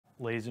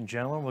Ladies and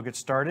gentlemen, we'll get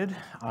started.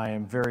 I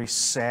am very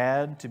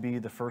sad to be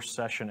the first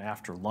session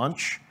after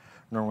lunch.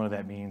 Normally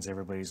that means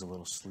everybody's a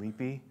little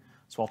sleepy.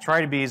 So I'll try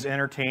to be as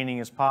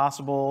entertaining as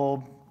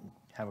possible,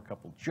 have a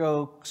couple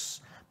jokes,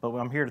 but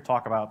I'm here to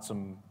talk about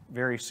some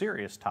very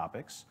serious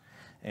topics.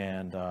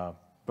 And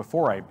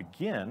before I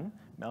begin,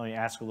 let me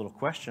ask a little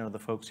question of the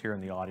folks here in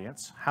the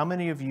audience. How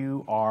many of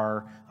you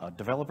are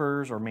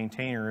developers or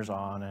maintainers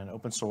on an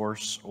open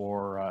source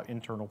or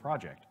internal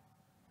project?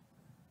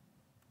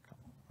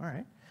 All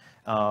right.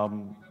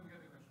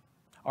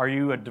 Are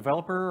you a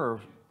developer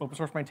or open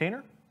source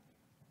maintainer?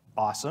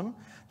 Awesome.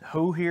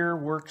 Who here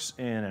works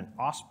in an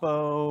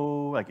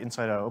OSPO, like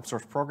inside an open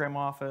source program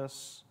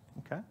office?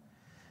 Okay.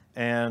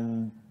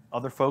 And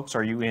other folks,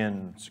 are you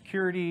in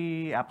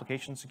security,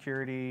 application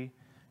security?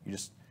 You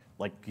just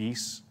like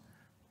geese?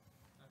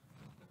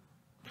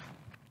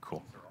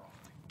 Cool.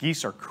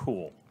 Geese are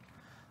cool.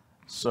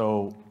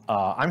 So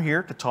I'm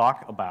here to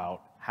talk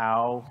about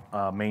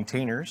how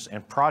maintainers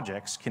and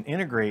projects can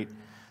integrate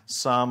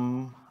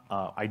some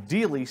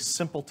ideally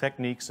simple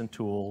techniques and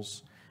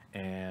tools,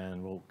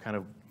 and we'll kind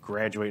of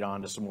graduate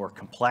on to some more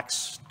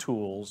complex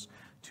tools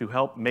to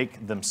help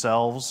make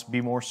themselves be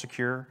more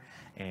secure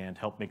and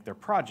help make their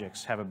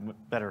projects have a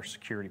better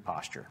security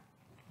posture.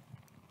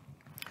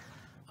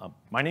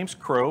 My name's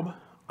CRob.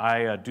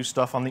 I do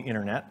stuff on the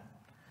internet,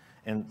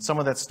 and some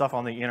of that stuff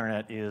on the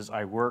internet is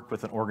I work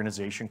with an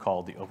organization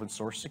called the Open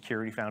Source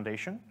Security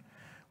Foundation.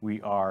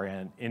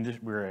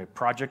 We're a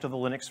project of the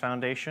Linux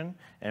Foundation,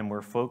 and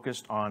we're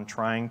focused on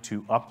trying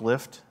to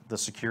uplift the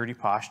security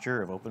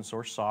posture of open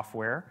source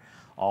software,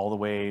 all the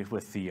way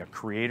with the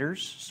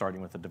creators,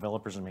 starting with the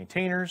developers and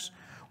maintainers,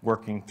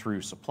 working through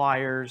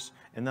suppliers,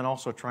 and then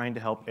also trying to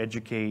help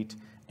educate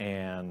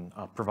and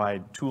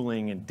provide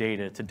tooling and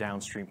data to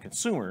downstream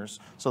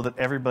consumers so that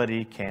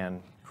everybody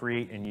can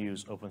create and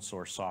use open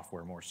source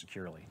software more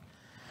securely.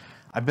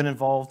 I've been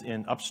involved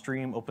in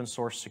upstream open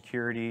source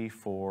security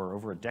for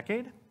over a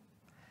decade.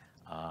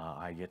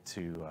 I get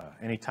to,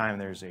 anytime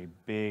there's a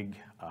big,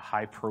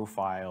 high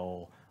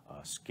profile,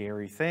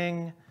 scary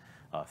thing,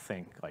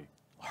 think like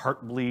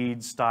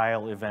Heartbleed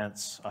style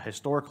events.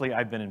 Historically,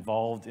 I've been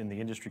involved in the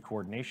industry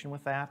coordination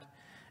with that.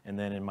 And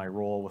then in my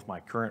role with my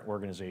current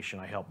organization,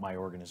 I help my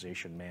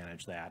organization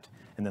manage that.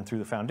 And then through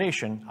the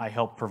foundation, I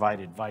help provide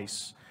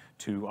advice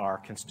to our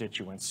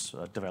constituents,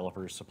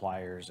 developers,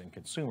 suppliers, and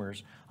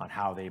consumers on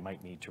how they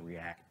might need to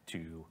react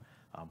to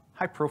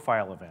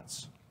high-profile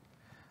events.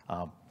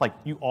 Like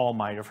you all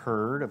might have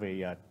heard of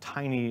a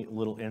tiny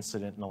little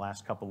incident in the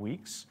last couple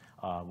weeks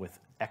with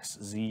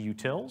XZ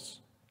utils.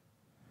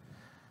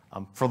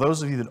 For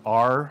those of you that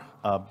are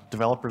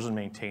developers and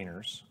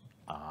maintainers,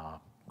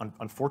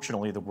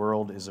 unfortunately, the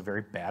world is a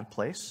very bad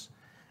place,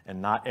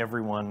 and not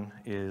everyone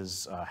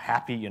is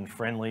happy and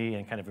friendly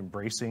and kind of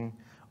embracing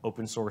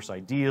open source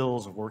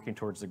ideals of working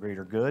towards the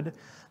greater good.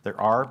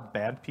 There are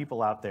bad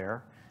people out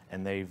there,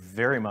 and they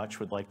very much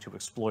would like to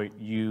exploit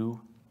you,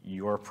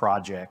 your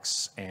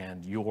projects,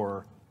 and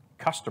your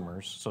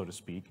customers, so to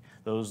speak,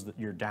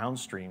 your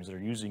downstreams that are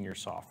using your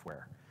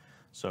software.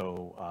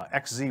 So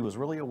XZ was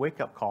really a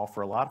wake-up call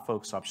for a lot of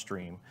folks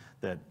upstream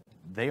that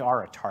they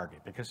are a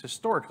target, because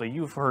historically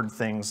you've heard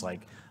things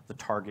like the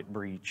Target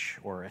breach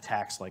or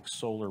attacks like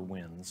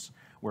SolarWinds,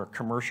 where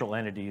commercial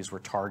entities were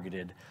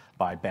targeted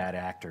by bad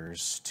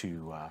actors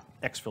to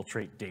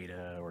exfiltrate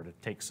data or to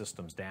take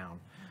systems down.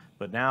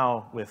 But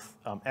now with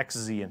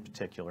XZ in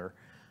particular,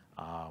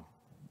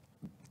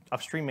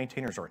 upstream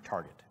maintainers are a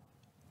target.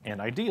 And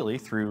ideally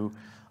through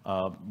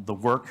the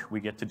work we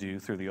get to do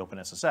through the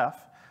OpenSSF,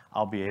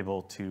 I'll be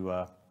able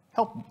to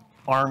help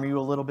arm you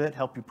a little bit,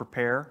 help you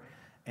prepare.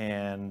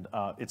 And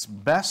it's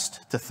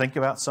best to think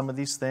about some of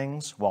these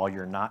things while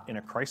you're not in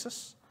a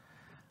crisis,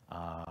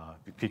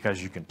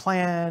 because you can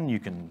plan, you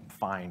can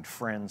find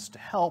friends to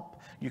help,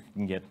 you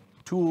can get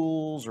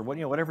tools or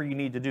whatever you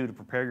need to do to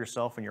prepare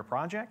yourself and your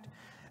project.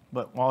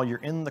 But while you're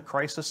in the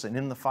crisis and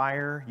in the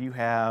fire, you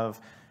have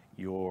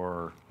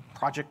your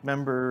project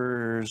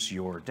members,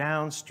 your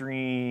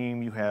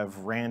downstream, you have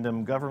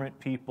random government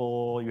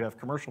people, you have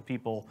commercial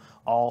people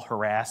all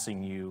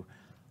harassing you.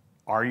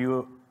 Are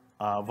you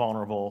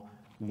vulnerable?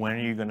 When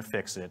are you going to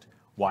fix it?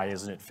 Why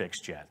isn't it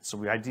fixed yet? So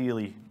we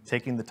ideally,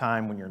 taking the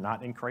time when you're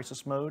not in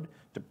crisis mode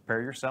to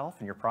prepare yourself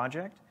and your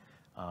project,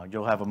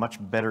 you'll have a much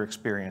better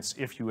experience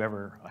if you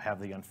ever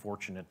have the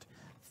unfortunate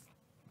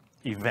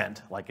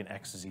event like an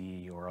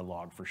XZ or a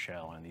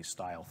Log4Shell and these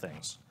style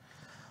things.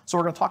 So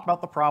we're going to talk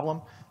about the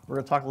problem. We're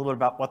going to talk a little bit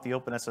about what the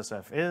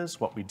OpenSSF is,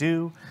 what we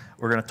do.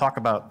 We're going to talk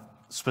about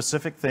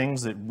specific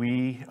things that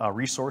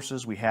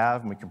resources we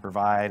have and we can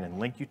provide and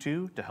link you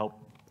to help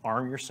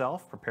arm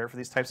yourself, prepare for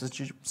these types of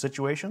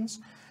situations.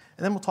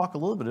 And then we'll talk a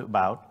little bit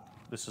about,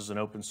 this is an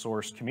open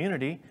source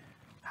community,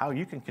 how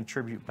you can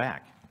contribute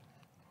back.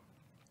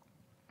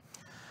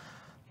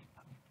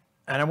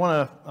 And I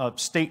want to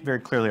state very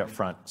clearly up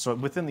front, so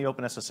within the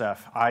OpenSSF,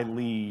 I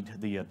lead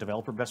the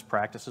Developer Best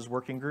Practices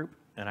Working Group,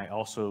 and I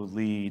also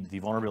lead the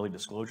Vulnerability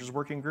Disclosures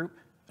Working Group,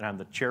 and I'm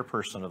the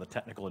chairperson of the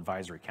Technical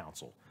Advisory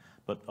Council.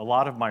 But a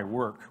lot of my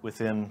work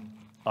within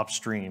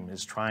upstream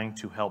is trying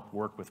to help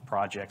work with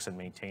projects and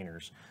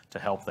maintainers to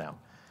help them.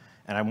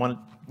 And I want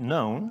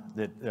known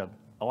that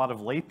a lot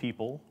of lay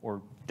people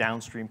or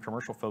downstream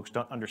commercial folks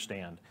don't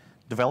understand.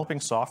 Developing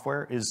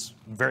software is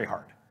very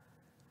hard.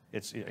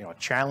 It's a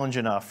challenge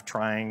enough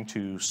trying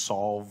to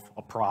solve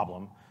a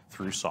problem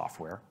through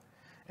software.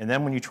 And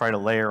then when you try to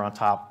layer on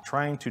top,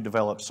 trying to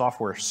develop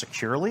software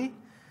securely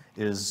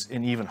is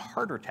an even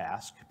harder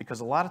task, because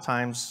a lot of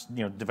times,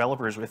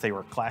 developers, if they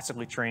were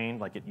classically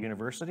trained, like at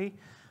university,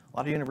 a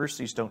lot of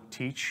universities don't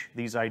teach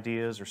these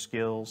ideas or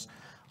skills.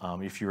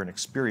 If you're an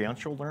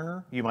experiential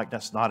learner, you might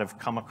just not have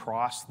come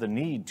across the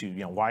need to,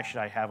 why should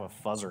I have a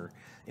fuzzer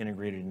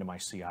integrated into my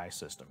CI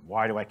system?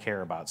 Why do I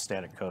care about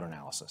static code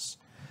analysis?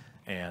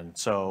 And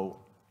so,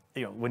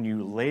 when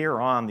you layer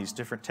on these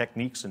different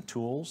techniques and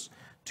tools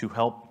to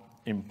help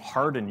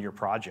harden your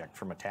project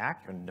from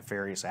attack and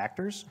nefarious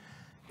actors,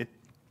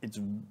 it's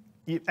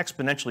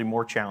exponentially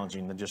more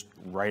challenging than just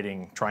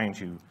trying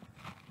to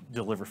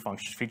deliver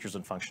features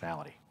and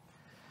functionality.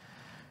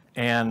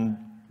 And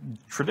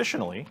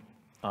traditionally,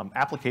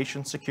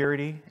 application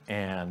security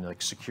and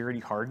security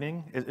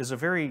hardening is a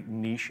very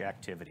niche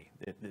activity.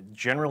 It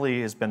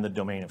generally has been the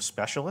domain of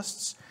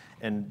specialists,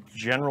 and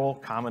general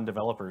common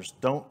developers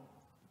don't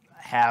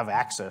have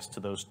access to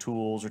those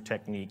tools or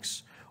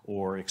techniques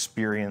or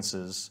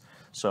experiences.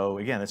 So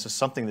again, this is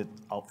something that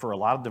for a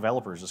lot of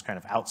developers is kind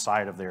of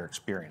outside of their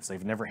experience.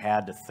 They've never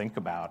had to think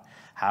about,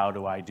 how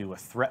do I do a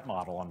threat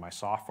model on my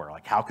software?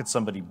 Like, how could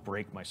somebody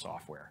break my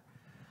software?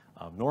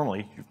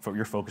 Normally,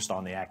 you're focused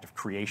on the act of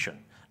creation,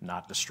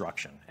 not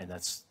destruction. And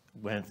that's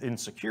when in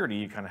security,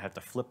 you kind of have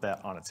to flip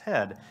that on its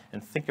head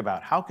and think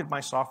about, how could my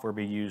software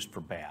be used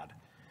for bad?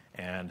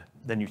 And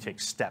then you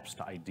take steps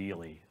to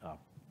ideally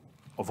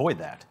avoid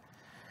that.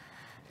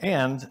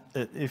 And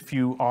if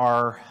you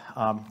are,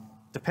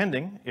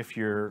 if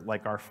you're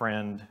like our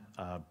friend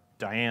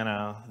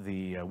Diana,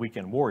 the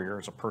weekend warrior,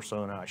 is a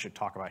persona I should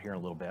talk about here in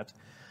a little bit.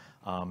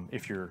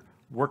 If you're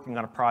working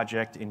on a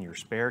project in your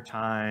spare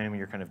time,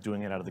 you're kind of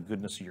doing it out of the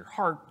goodness of your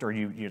heart, or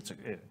it's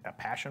a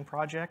passion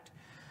project,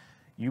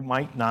 you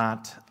might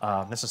not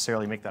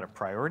necessarily make that a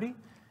priority.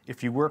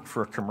 If you work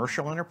for a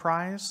commercial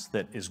enterprise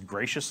that is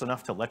gracious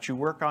enough to let you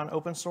work on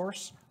open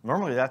source,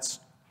 normally that's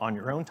on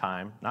your own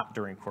time, not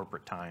during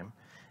corporate time.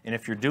 And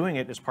if you're doing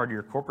it as part of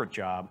your corporate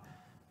job,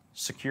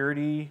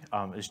 security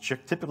is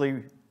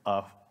typically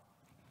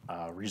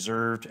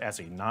reserved as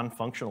a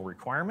non-functional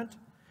requirement,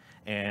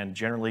 and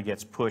generally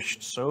gets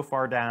pushed so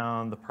far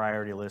down the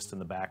priority list in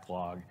the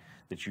backlog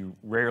that you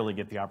rarely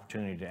get the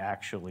opportunity to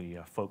actually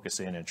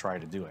focus in and try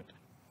to do it.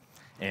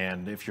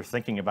 And if you're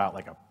thinking about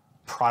like a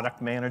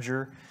product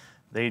manager,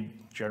 they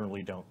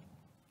generally don't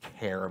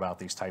care about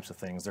these types of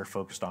things. They're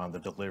focused on the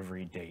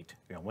delivery date.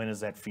 When is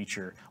that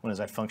feature, when is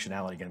that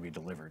functionality going to be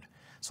delivered?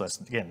 So that's,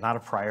 again, not a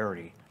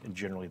priority in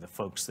generally the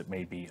folks that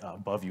may be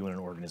above you in an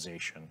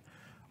organization,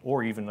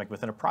 or even like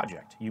within a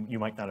project. You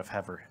might not have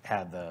ever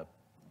had the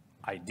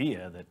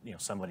idea that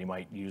somebody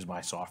might use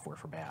my software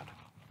for bad.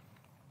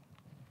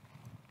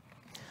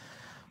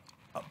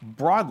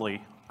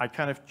 Broadly, I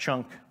kind of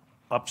chunk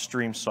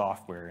upstream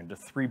software into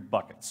three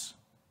buckets,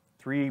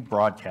 three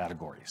broad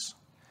categories.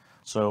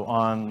 So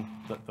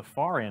on the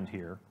far end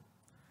here,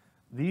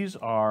 these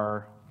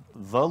are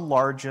the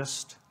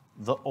largest,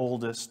 the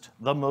oldest,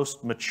 the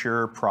most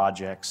mature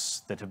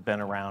projects that have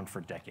been around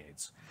for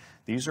decades.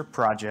 These are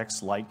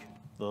projects like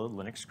the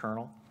Linux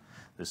kernel.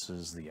 This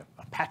is the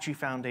Apache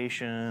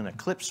Foundation,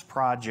 Eclipse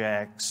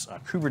projects,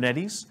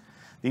 Kubernetes.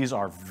 These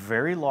are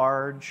very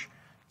large.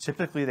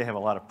 Typically, they have a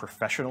lot of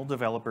professional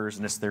developers,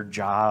 and it's their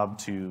job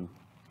to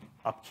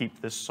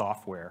upkeep this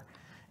software.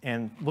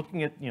 And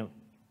looking at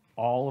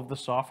all of the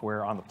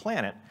software on the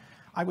planet,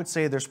 I would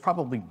say there's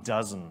probably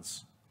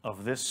dozens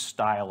of this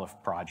style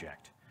of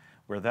project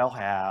where they'll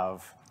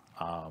have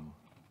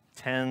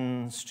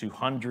tens to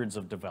hundreds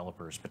of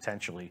developers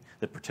potentially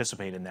that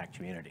participate in that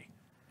community.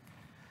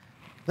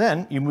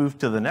 Then you move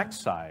to the next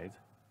side,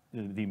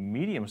 the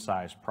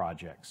medium-sized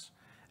projects.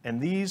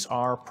 And these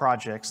are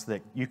projects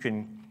that you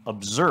can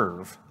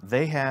observe.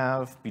 They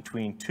have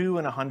between 2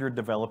 and 100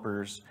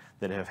 developers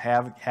that have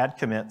had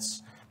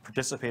commits,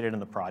 participated in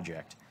the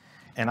project.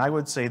 And I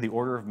would say the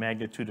order of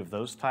magnitude of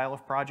those style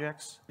of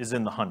projects is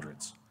in the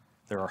hundreds.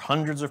 There are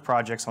hundreds of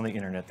projects on the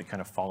internet that kind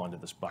of fall into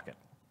this bucket.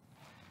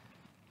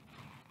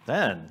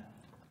 Then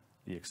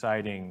the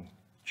exciting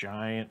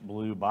giant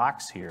blue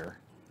box here.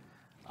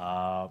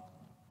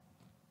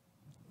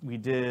 We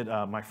did,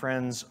 my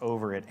friends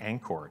over at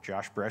Anchor,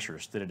 Josh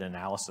Breschers, did an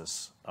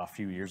analysis a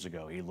few years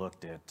ago. He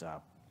looked at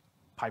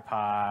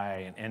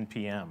PyPy and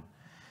NPM,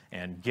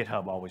 and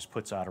GitHub always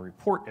puts out a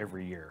report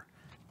every year.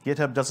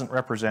 GitHub doesn't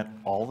represent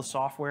all the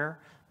software,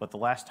 but the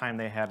last time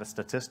they had a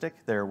statistic,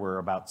 there were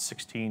about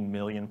 16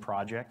 million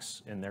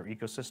projects in their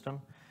ecosystem.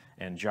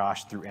 And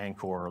Josh, through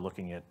Anchor,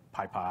 looking at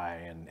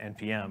PyPy and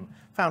NPM,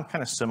 found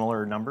kind of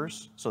similar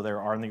numbers. So there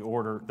are in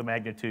the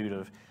magnitude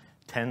of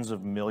tens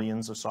of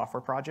millions of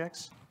software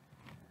projects.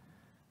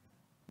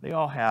 They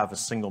all have a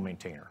single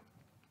maintainer.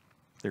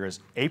 There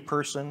is a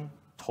person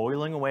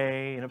toiling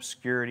away in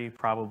obscurity,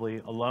 probably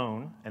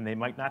alone, and they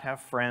might not have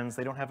friends,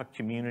 they don't have a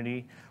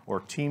community or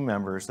team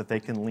members that they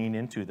can lean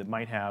into that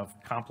might have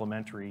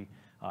complementary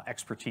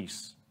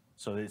expertise.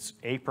 So it's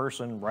a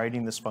person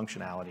writing this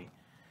functionality,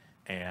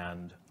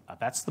 and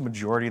that's the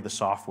majority of the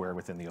software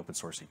within the open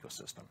source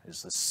ecosystem,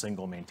 is this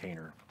single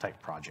maintainer type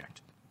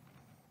project.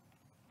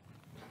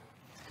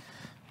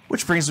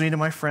 Which brings me to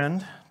my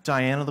friend,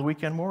 Diana the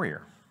Weekend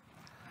Warrior.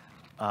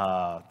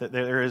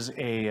 There is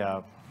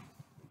a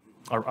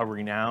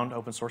renowned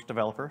open source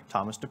developer,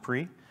 Thomas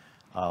Dupree.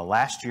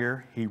 Last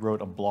year, he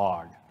wrote a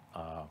blog,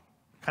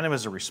 kind of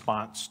as a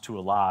response to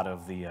a lot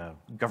of the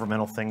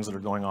governmental things that are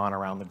going on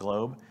around the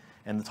globe.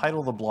 And the title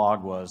of the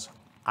blog was,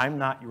 "I'm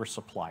Not Your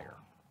Supplier."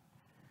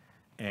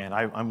 And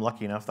I'm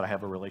lucky enough that I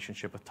have a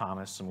relationship with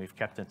Thomas, and we've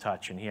kept in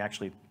touch, and he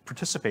actually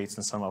participates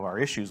in some of our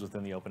issues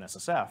within the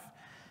OpenSSF.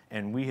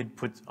 And we had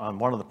put on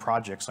one of the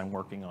projects I'm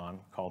working on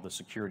called the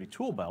Security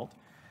Tool Belt,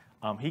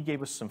 he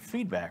gave us some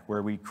feedback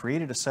where we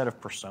created a set of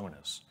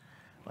personas.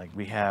 Like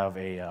we have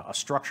a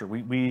structure.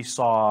 We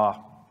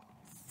saw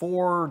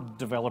 4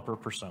 developer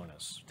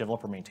personas,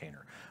 developer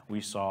maintainer.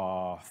 We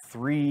saw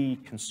 3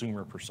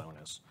 consumer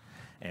personas.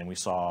 And we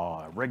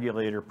saw a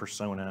regulator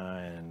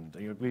persona,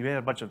 and we had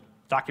a bunch of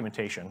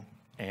documentation.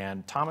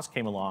 And Thomas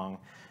came along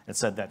and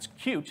said, "That's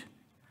cute,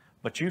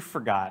 but you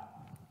forgot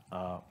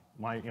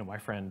my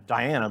friend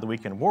Diana, the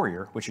Weekend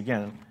Warrior," which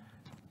again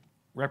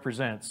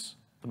represents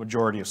the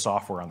majority of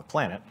software on the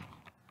planet.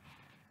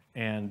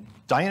 And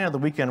Diana, the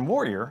Weekend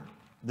Warrior,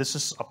 this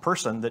is a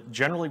person that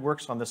generally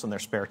works on this in their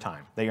spare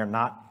time. They are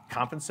not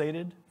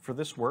compensated for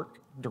this work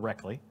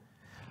directly.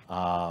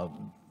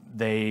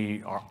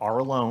 They are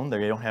alone.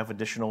 They don't have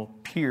additional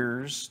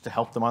peers to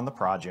help them on the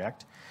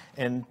project.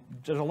 And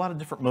there's a lot of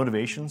different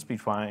motivations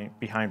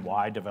behind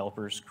why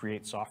developers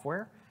create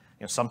software.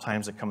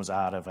 Sometimes it comes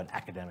out of an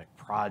academic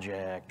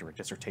project or a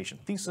dissertation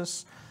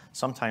thesis.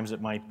 Sometimes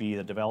it might be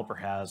the developer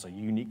has a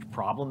unique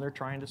problem they're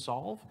trying to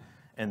solve,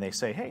 and they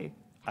say, "Hey,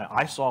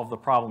 I solved the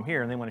problem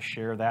here," and they want to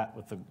share that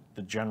with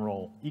the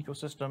general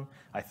ecosystem.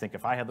 I think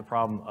if I had the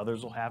problem,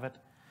 others will have it.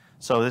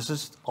 So this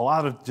is a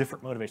lot of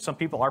different motivations. Some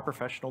people are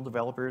professional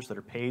developers that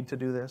are paid to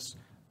do this.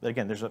 But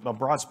again, there's a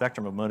broad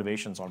spectrum of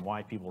motivations on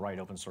why people write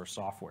open source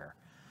software.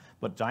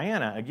 But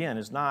Diana, again,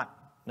 is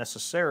not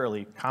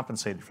necessarily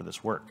compensated for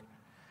this work.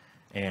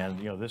 And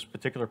this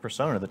particular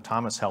persona that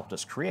Thomas helped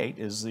us create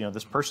is,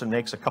 this person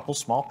makes a couple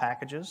small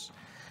packages,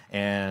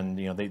 and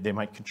they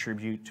might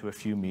contribute to a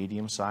few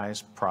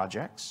medium-sized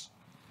projects.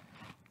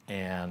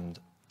 And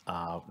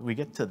we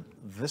get to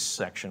this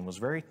section was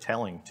very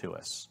telling to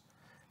us,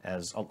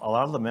 as a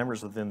lot of the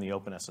members within the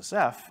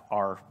OpenSSF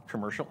are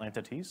commercial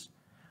entities.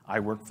 I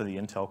work for the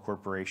Intel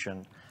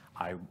Corporation.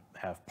 I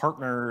have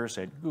partners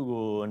at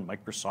Google and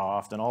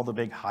Microsoft and all the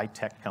big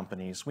high-tech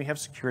companies. We have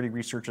security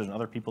researchers and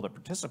other people that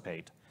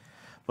participate.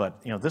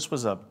 But this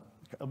was a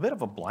bit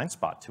of a blind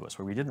spot to us,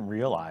 where we didn't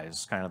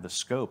realize kind of the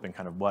scope and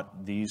kind of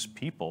what these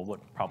people,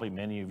 what probably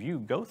many of you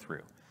go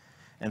through.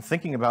 And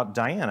thinking about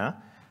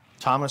Diana,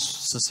 Thomas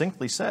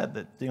succinctly said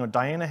that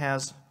Diana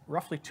has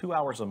roughly 2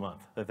 hours a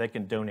month that they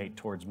can donate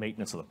towards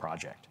maintenance of the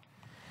project.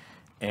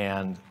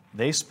 And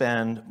they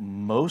spend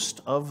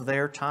most of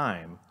their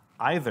time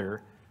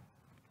either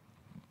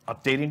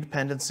updating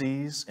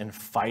dependencies and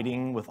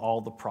fighting with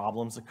all the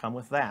problems that come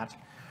with that,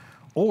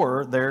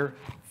 or they're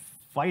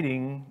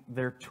fighting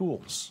their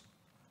tools,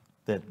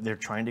 that they're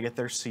trying to get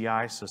their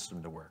CI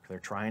system to work. They're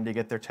trying to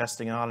get their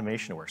testing and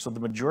automation to work. So the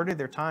majority of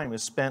their time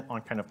is spent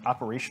on kind of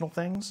operational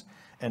things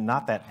and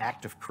not that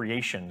active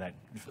creation, that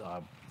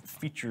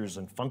features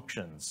and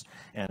functions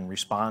and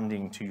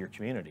responding to your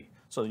community.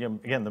 So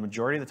again, the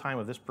majority of the time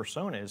of this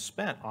persona is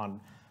spent on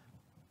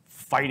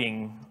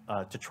fighting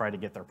to try to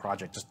get their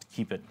project just to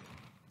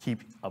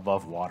keep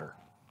above water.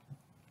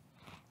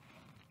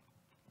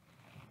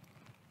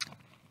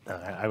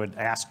 I would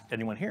ask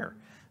anyone here,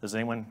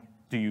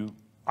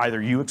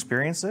 either you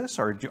experience this,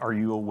 or are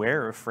you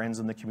aware of friends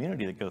in the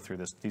community that go through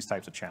these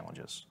types of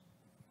challenges?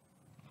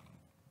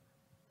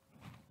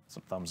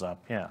 Some thumbs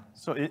up, yeah.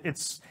 So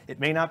it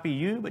may not be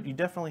you, but you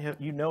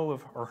definitely know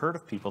of or heard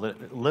of people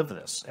that live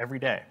this every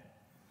day.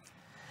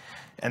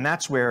 And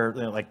that's where,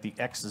 like the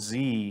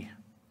XZ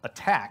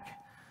attack,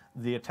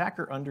 the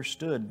attacker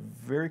understood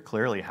very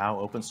clearly how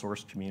open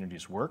source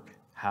communities work,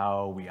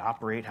 how we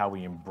operate, how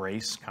we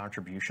embrace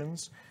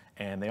contributions,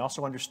 and they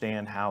also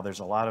understand how there's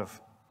a lot of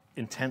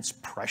intense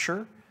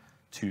pressure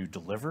to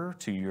deliver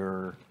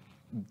to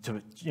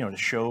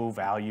show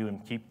value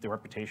and keep the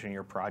reputation of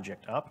your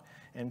project up,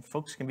 and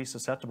folks can be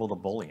susceptible to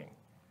bullying.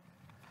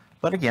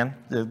 But again,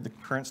 the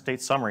current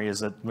state summary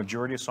is that the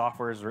majority of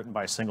software is written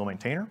by a single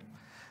maintainer.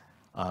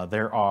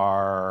 There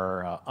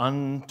are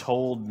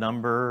untold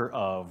number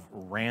of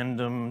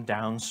random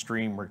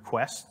downstream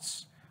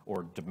requests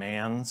or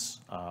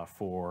demands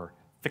for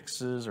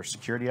fixes or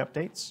security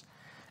updates.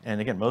 And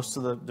again, most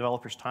of the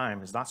developer's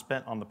time is not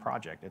spent on the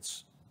project.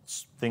 It's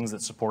things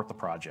that support the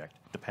project,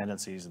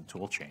 dependencies and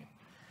tool chain.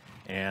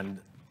 And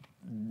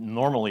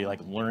normally,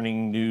 like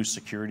learning new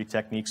security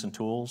techniques and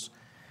tools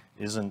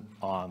isn't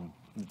on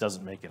It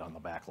doesn't make it on the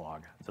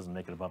backlog. It doesn't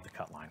make it above the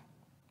cut line.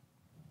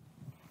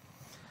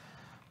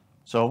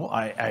 So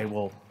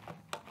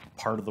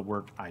part of the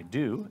work I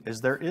do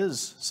is there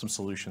is some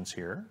solutions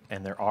here,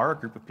 and there are a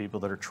group of people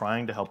that are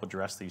trying to help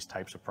address these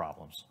types of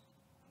problems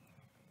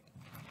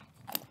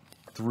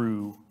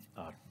through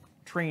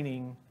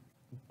training,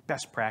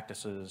 best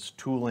practices,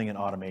 tooling and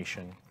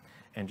automation,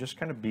 and just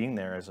kind of being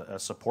there as a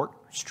support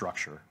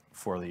structure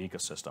for the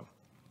ecosystem.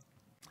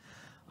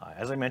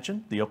 As I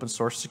mentioned, the Open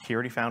Source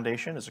Security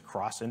Foundation is a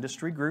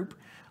cross-industry group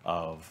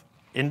of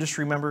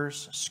industry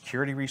members,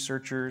 security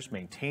researchers,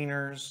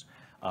 maintainers,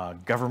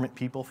 government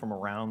people from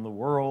around the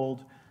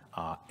world,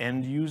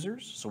 end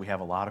users. So we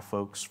have a lot of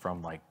folks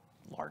from like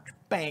large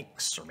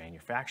banks or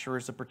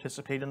manufacturers that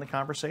participate in the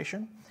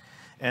conversation.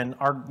 And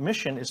our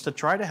mission is to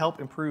try to help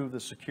improve the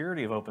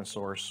security of open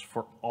source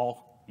for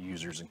all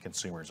users and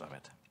consumers of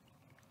it.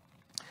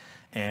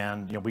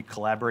 And we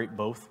collaborate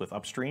both with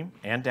upstream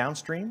and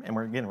downstream, and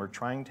we're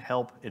trying to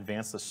help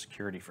advance the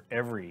security for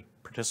every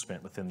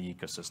participant within the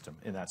ecosystem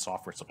in that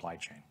software supply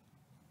chain.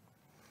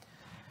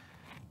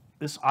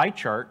 This eye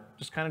chart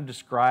just kind of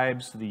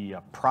describes the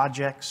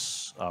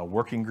projects,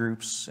 working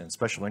groups, and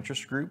special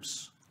interest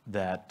groups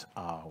that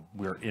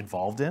we're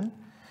involved in.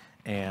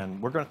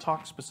 And we're going to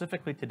talk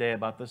specifically today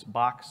about this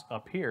box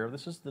up here.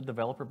 This is the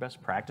Developer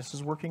Best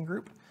Practices Working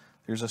Group.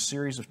 There's a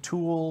series of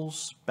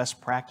tools,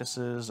 best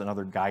practices, and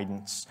other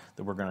guidance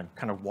that we're going to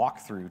kind of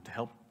walk through to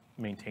help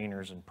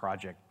maintainers and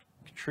project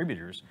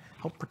contributors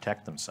help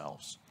protect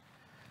themselves.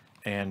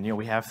 And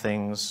we have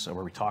things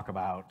where we talk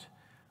about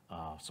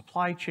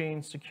supply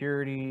chain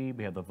security.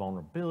 We have the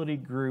vulnerability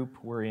group.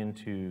 We're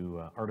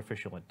into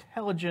artificial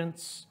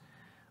intelligence.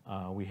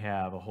 We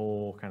have a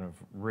whole kind of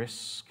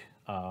risk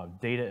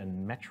data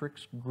and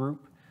metrics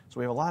group. So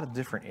we have a lot of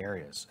different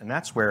areas. And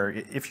that's where,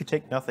 if you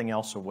take nothing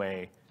else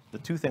away, the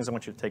two things I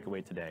want you to take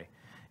away today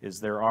is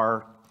there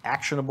are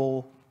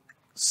actionable,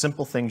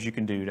 simple things you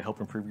can do to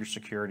help improve your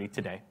security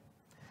today.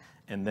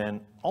 And then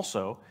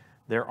also,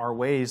 there are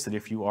ways that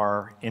if you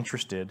are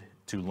interested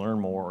to learn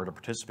more or to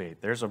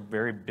participate, there's a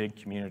very big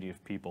community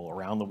of people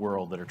around the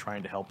world that are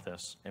trying to help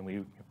this.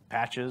 And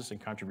patches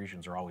and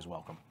contributions are always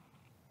welcome.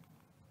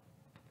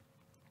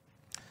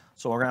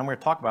 So I'm going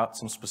to talk about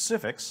some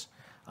specifics.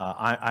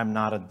 I'm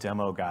not a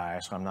demo guy,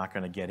 so I'm not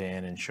going to get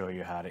in and show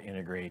you how to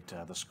integrate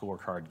the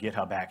scorecard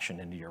GitHub action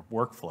into your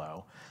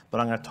workflow.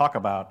 But I'm going to talk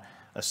about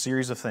a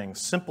series of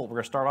things. Simple, we're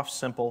going to start off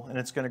simple, and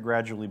it's going to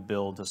gradually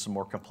build to some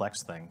more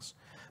complex things.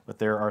 But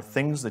there are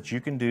things that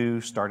you can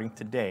do starting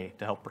today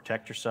to help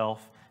protect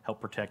yourself, help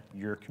protect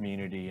your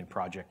community and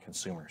project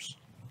consumers.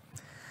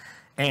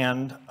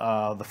 And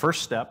the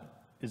first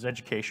step is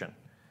education.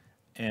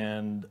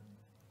 And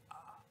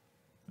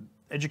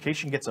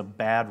education gets a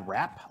bad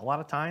rap a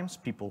lot of times.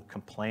 People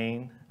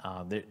complain.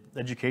 The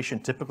education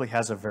typically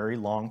has a very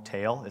long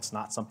tail. It's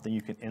not something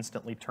you can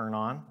instantly turn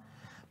on.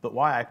 But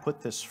why I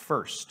put this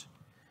first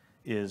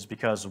is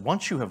because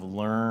once you have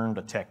learned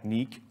a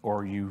technique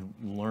or you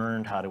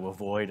learned how to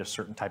avoid a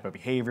certain type of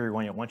behavior,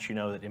 once you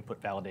know that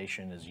input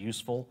validation is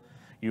useful,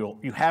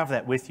 you have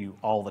that with you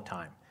all the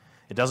time.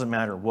 It doesn't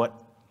matter what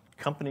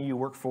company you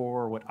work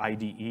for, what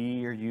IDE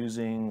you're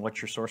using,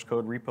 what your source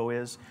code repo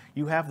is,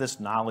 you have this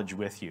knowledge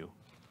with you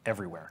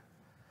everywhere.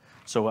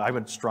 So I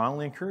would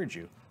strongly encourage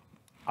you.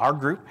 Our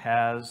group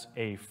has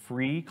a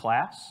free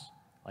class,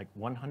 like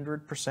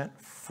 100%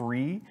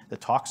 free,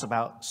 that talks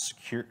about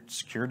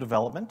secure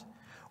development,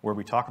 where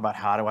we talk about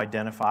how to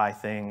identify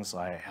things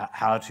like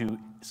how to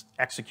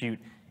execute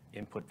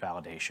input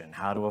validation,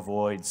 how to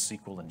avoid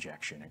SQL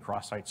injection and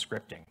cross-site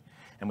scripting.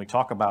 And we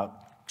talk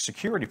about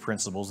security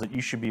principles that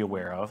you should be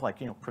aware of, like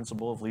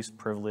principle of least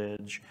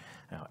privilege,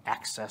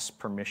 access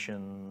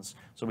permissions.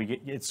 So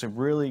it's a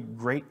really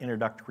great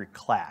introductory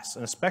class,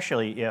 and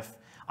especially if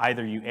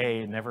either you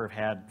A, never have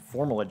had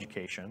formal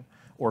education,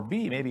 or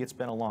B, maybe it's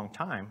been a long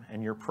time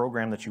and your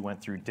program that you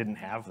went through didn't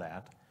have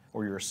that,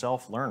 or you're a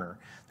self-learner.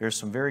 There's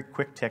some very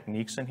quick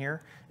techniques in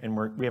here, and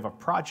we have a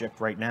project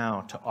right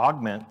now to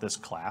augment this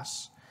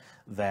class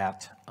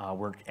that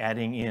we're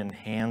adding in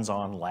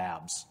hands-on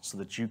labs so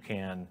that you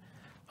can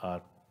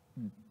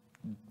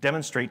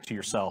demonstrate to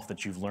yourself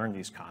that you've learned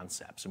these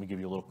concepts, and we give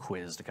you a little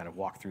quiz to kind of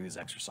walk through these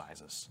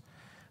exercises.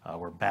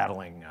 We're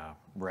battling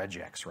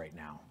regex right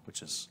now,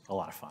 which is a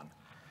lot of fun,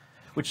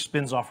 which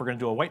spins off, we're going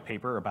to do a white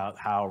paper about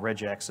how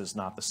regex is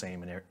not the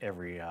same in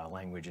every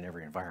language in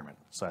every environment.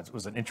 So that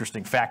was an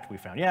interesting fact we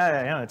found.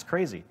 Yeah, it's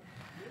crazy.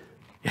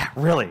 Yeah,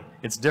 really,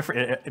 it's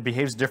different. It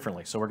behaves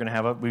differently. So we're going to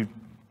have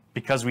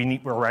because we're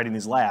writing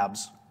these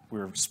labs,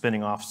 we're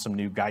spinning off some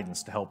new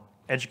guidance to help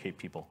educate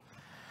people.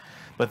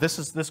 But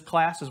this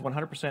class is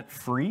 100%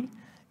 free.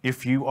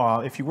 If you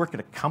work at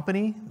a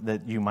company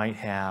that you might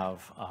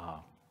have,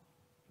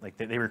 like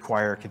they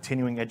require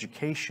continuing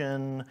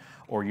education,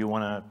 or you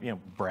want to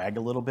brag a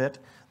little bit,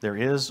 there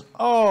is.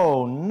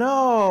 Oh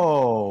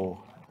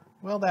no!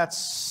 Well, that's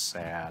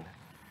sad.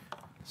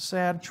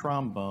 Sad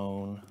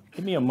trombone.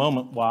 Give me a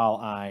moment while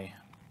I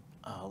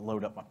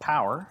load up my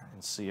power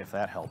and see if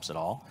that helps at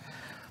all.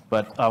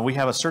 But we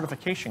have a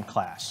certification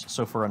class.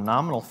 So for a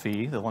nominal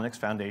fee, the Linux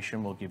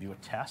Foundation will give you a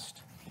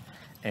test,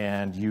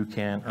 and you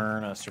can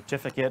earn a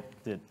certificate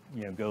that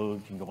can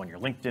go on your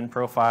LinkedIn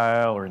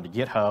profile or into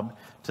GitHub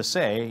to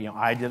say,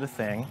 I did a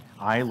thing,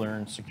 I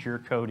learned secure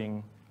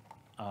coding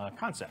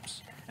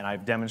concepts, and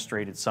I've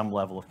demonstrated some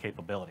level of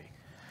capability.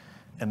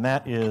 And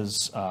that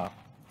is,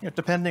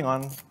 depending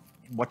on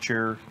what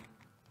your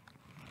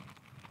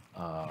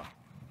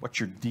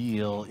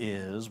deal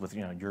is with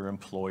your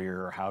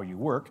employer or how you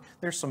work,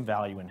 there's some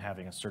value in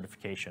having a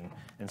certification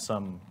and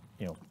some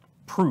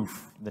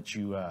proof that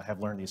you have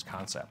learned these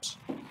concepts.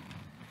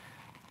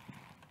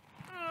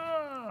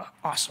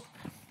 Awesome.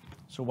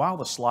 So while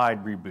the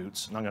slide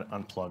reboots, and I'm going to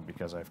unplug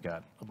because I've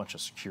got a bunch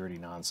of security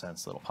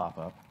nonsense that'll pop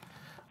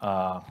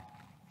up.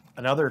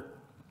 Another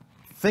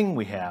thing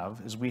we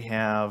have is we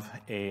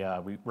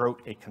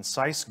wrote a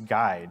concise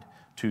guide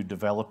to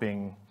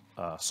developing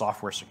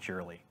software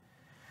securely.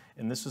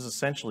 And this is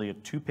essentially a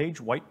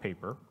 2-page white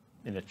paper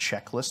in a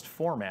checklist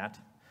format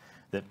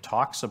that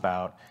talks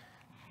about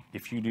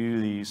if you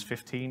do these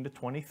 15 to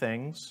 20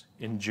 things,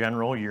 in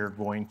general, you're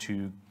going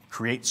to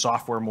create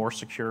software more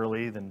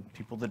securely than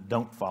people that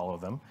don't follow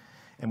them.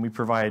 And we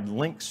provide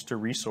links to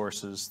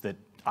resources that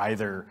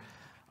either,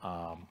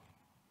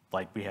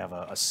 like we have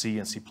a C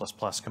and C++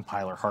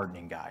 compiler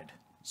hardening guide.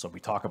 So we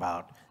talk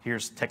about,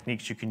 here's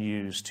techniques you can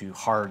use to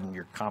harden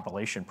your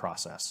compilation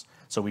process.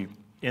 So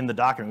in the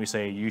document, we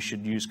say you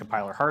should use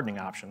compiler hardening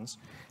options,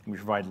 and we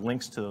provide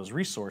links to those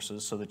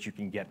resources so that you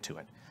can get to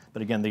it.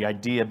 But again, the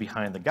idea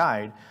behind the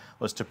guide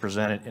was to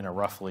present it in a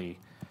roughly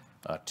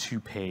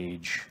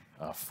 2-page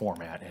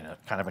format in a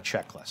kind of a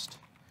checklist.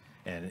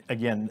 And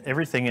again,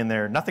 everything in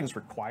there, nothing's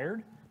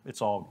required.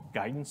 It's all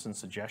guidance and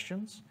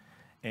suggestions.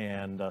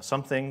 And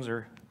some things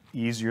are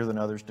easier than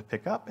others to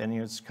pick up, and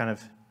you just kind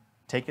of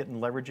take it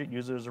and leverage it,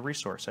 use it as a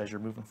resource as you're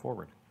moving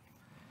forward.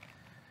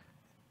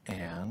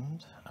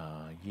 And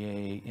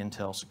yay,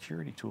 Intel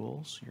security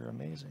tools, you're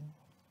amazing.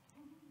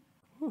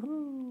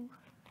 Woohoo!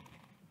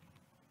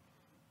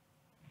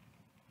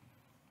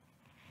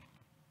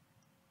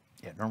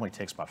 Yeah, it normally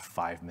takes about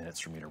 5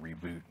 minutes for me to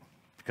reboot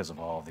because of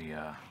all the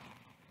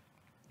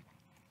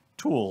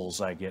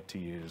tools I get to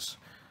use.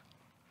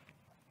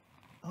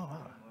 Oh,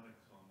 wow.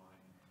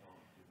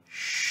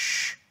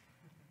 Shh,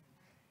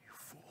 you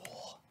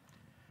fool.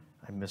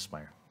 I miss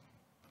my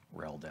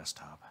RHEL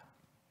desktop.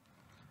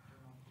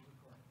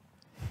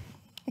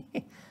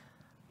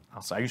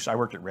 Also, I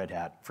worked at Red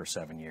Hat for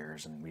 7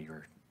 years, and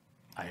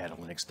I had a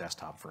Linux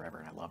desktop forever,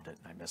 and I loved it,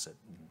 and I miss it.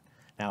 And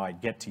now I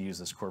get to use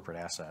this corporate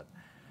asset,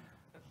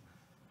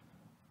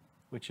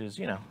 which is,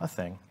 a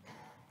thing.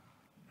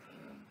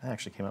 That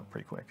actually came up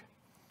pretty quick.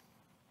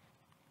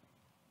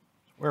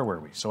 Where were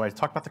we? So I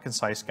talked about the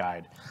concise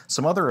guide.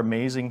 Some other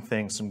amazing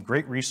things, some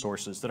great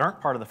resources that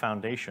aren't part of the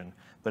foundation,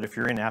 but if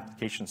you're in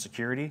application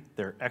security,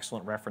 they're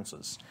excellent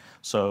references.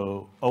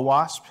 So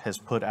OWASP has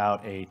put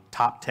out a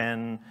top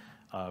 10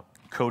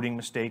 coding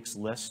mistakes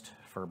list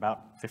for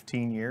about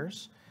 15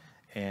 years.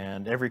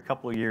 And every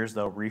couple of years,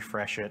 they'll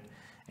refresh it.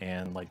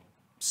 And like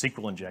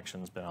SQL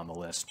injection's been on the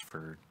list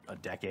for a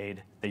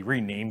decade. They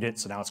renamed it,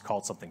 so now it's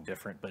called something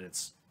different, but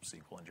it's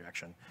SQL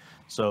injection.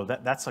 So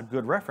that's a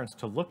good reference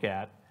to look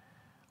at.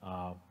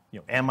 Are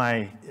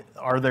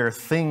there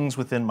things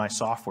within my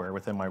software,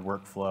 within my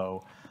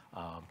workflow,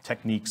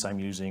 techniques I'm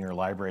using or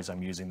libraries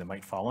I'm using that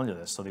might fall into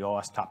this? So the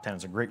OS Top 10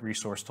 is a great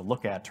resource to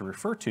look at, to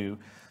refer to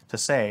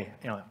say,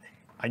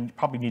 I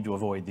probably need to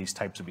avoid these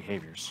types of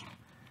behaviors.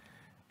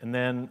 And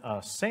then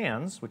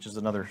SANS, which is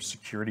another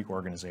security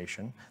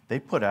organization, they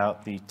put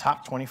out the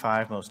top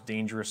 25 most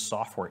dangerous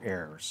software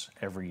errors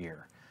every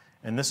year.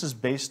 And this is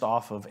based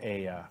off of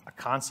a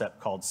concept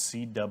called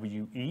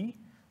CWE, the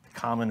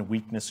Common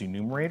Weakness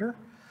Enumerator.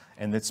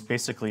 And it's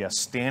basically a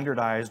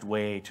standardized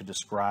way to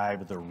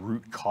describe the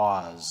root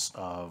cause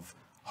of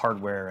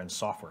hardware and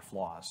software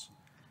flaws.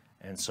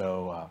 And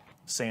so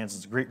SANS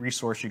is a great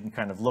resource. You can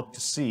kind of look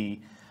to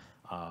see.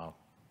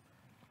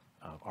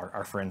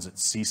 Our friends at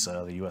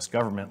CISA, the US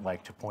government,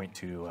 like to point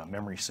to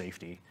memory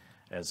safety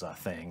as a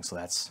thing. So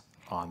that's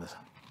on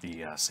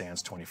the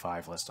SANS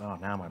 25 list. Oh,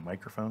 now my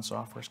microphone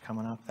software's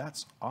coming up.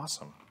 That's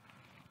awesome.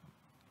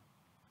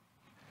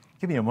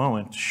 Give me a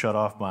moment to shut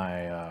off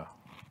my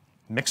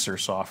mixer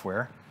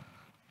software.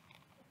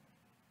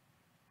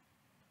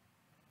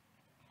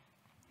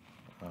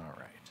 All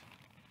right.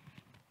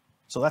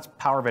 So that's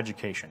power of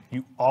education.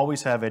 You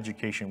always have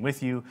education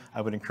with you.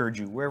 I would encourage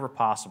you wherever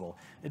possible.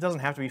 It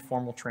doesn't have to be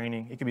formal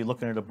training. It could be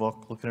looking at a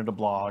book, looking at a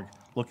blog,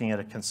 looking at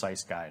a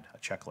concise guide, a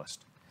checklist.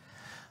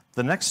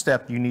 The next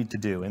step you need to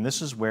do, and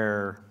this is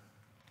where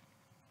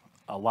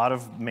a lot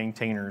of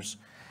maintainers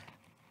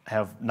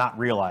have not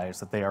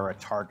realized that they are a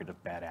target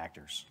of bad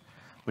actors,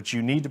 but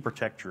you need to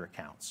protect your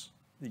accounts.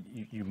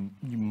 You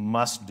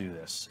must do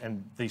this.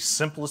 And the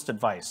simplest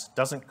advice,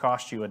 doesn't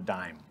cost you a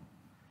dime.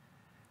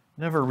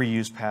 Never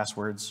reuse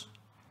passwords.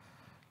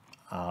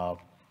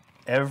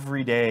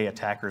 Every day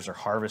attackers are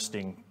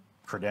harvesting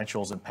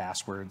credentials and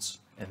passwords,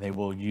 and they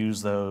will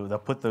use those, they'll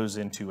put those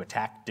into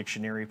attack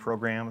dictionary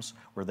programs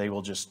where they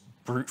will just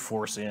brute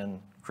force in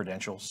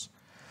credentials.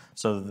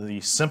 So the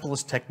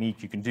simplest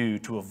technique you can do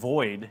to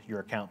avoid your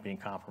account being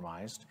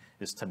compromised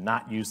is to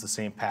not use the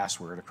same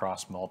password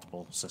across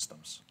multiple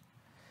systems.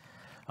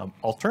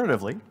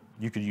 Alternatively,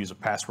 you could use a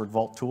password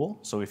vault tool.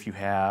 So if you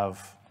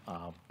have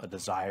a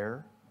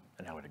desire,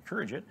 and I would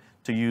encourage it,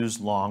 to use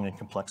long and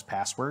complex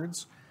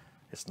passwords,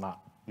 it's not,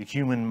 the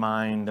human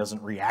mind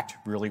doesn't react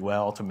really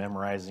well to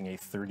memorizing a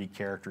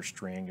 30-character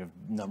string of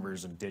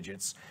numbers and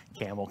digits,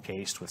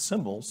 camel-cased with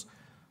symbols.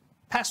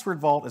 Password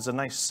Vault is a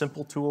nice,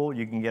 simple tool.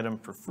 You can get them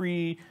for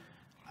free.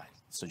 I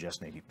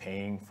suggest maybe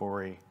paying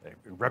for a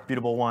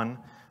reputable one,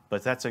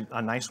 but that's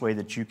a nice way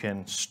that you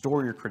can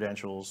store your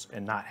credentials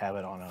and not have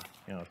it on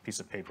a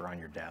piece of paper on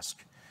your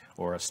desk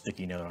or a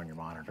sticky note on your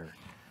monitor.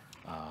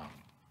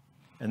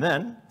 And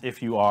then,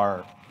 if you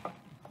are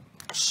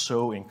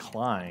so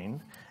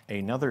inclined,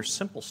 another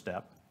simple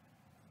step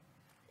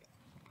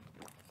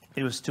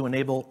is to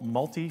enable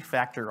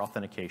multi-factor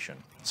authentication,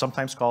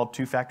 sometimes called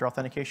two-factor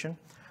authentication.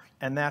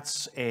 And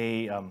that's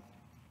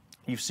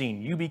you've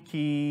seen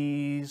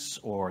YubiKeys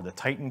or the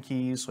Titan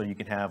keys, so you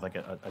can have like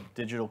a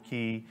digital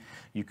key.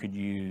 You could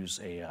use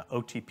a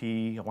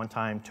OTP, a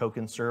one-time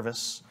token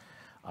service,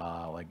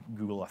 like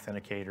Google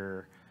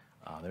Authenticator.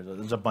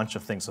 There's a bunch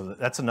of things. So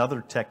that's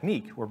another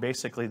technique where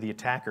basically the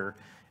attacker,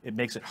 it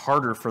makes it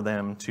harder for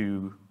them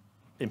to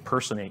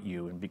impersonate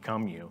you and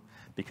become you,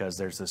 because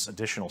there's this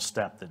additional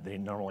step that they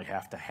normally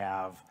have to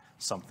have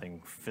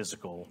something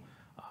physical,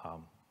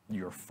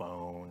 your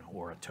phone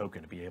or a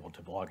token, to be able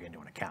to log into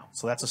an account.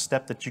 So that's a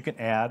step that you can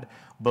add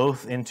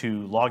both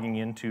into logging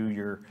into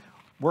your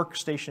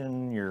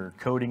workstation, your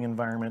coding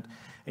environment,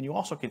 and you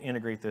also can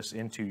integrate this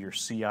into your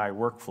CI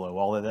workflow,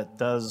 although that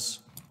does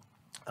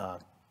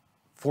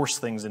force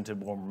things into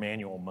more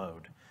manual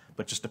mode.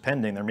 But just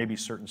depending, there may be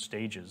certain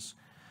stages,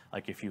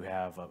 like if you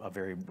have a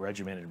very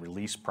regimented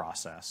release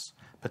process,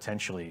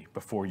 potentially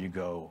before you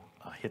go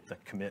hit the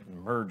commit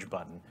and merge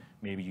button,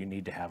 maybe you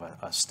need to have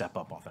a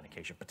step-up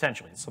authentication,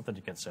 potentially. It's something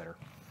to consider.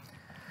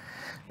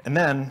 And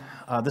then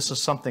this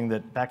is something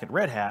that back at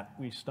Red Hat,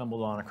 we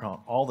stumbled on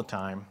all the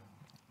time.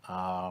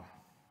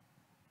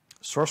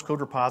 Source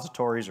code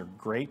repositories are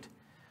great.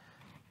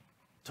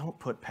 Don't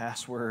put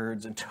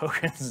passwords and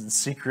tokens and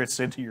secrets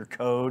into your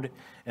code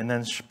and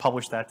then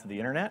publish that to the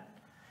internet,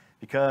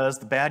 because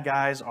the bad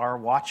guys are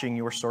watching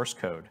your source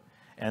code.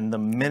 And the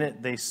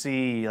minute they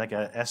see like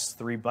a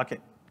S3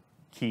 bucket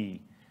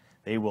key,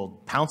 they will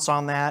pounce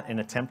on that and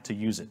attempt to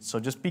use it. So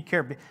just be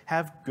careful.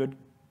 Have good,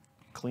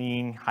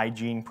 clean,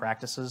 hygiene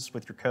practices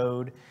with your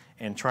code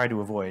and try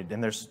to avoid.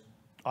 And there's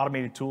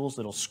automated tools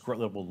that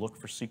will look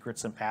for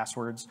secrets and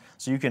passwords.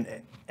 So you can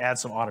add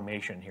some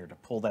automation here to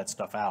pull that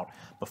stuff out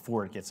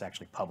before it gets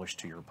actually published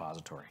to your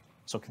repository.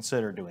 So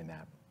consider doing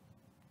that.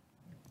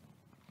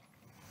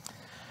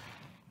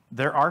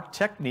 There are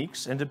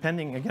techniques, and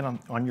depending, again,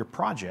 on your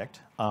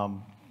project,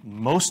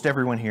 most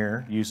everyone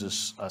here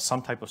uses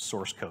some type of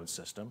source code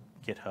system,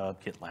 GitHub,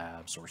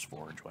 GitLab,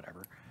 SourceForge,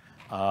 whatever.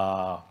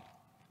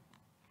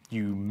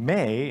 You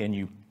may, and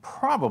you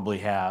probably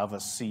have, a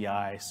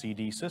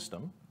CI/CD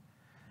system.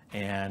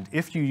 And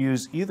if you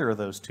use either of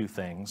those two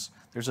things,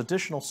 there's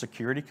additional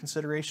security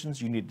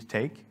considerations you need to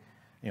take.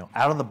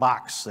 Out of the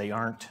box, they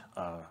aren't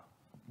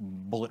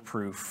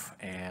bulletproof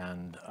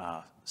and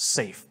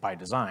safe by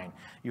design.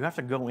 You have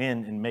to go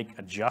in and make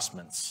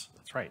adjustments.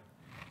 That's right.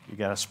 You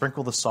got to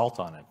sprinkle the salt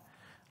on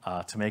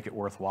it to make it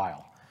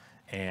worthwhile.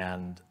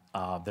 And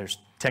there's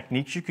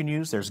techniques you can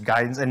use. There's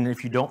guidance. And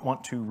if you don't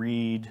want to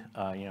read,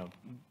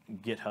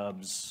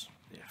 GitHub's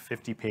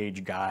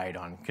 50-page guide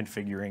on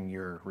configuring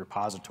your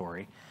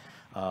repository,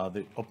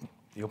 the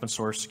Open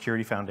Source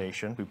Security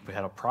Foundation, we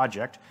had a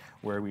project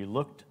where we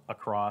looked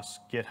across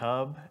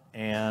GitHub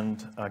and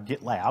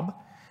GitLab,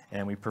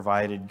 and we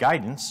provided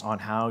guidance on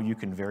how you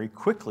can very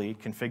quickly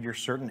configure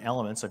certain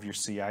elements of your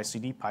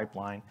CI/CD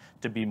pipeline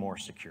to be more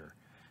secure,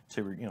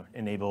 to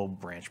enable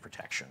branch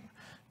protection,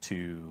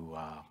 to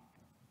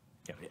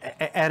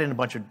add in a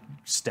bunch of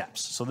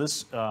steps. So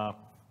this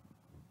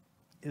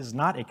is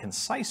not a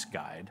concise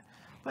guide,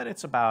 but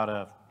it's about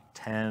a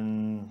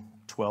 10,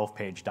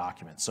 12-page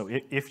document. So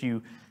if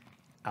you,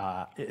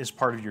 as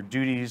part of your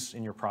duties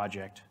in your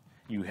project,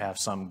 you have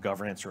some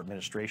governance or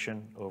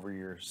administration over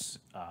your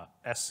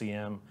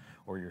SCM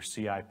or your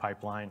CI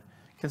pipeline,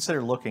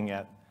 consider looking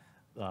at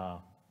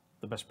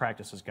the best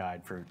practices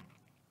guide for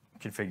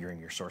configuring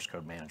your source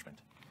code management.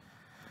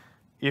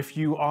 If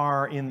you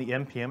are in the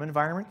NPM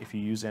environment, if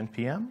you use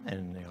NPM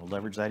and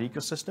leverage that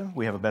ecosystem,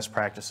 we have a best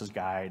practices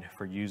guide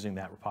for using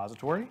that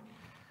repository.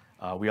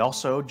 We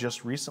also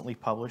just recently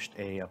published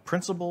a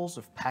Principles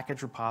of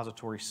Package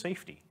Repository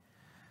Safety.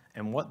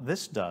 And what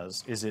this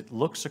does is it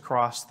looks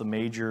across the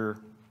major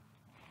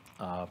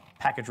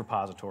package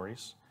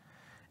repositories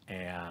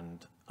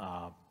and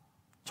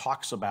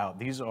talks about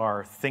these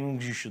are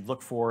things you should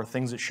look for,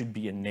 things that should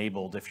be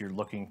enabled if you're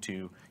looking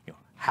to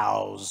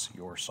house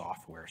your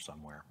software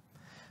somewhere.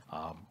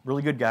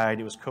 Really good guide.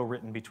 It was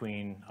co-written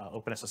between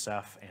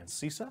OpenSSF and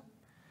CISA.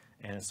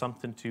 And it's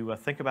something to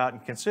think about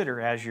and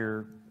consider as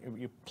you're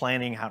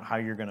planning how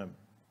you're going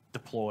to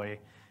deploy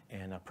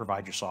and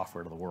provide your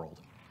software to the world.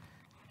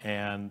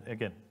 And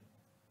again,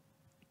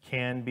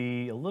 can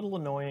be a little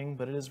annoying,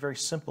 but it is very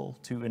simple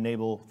to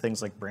enable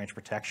things like branch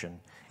protection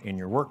in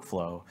your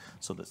workflow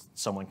so that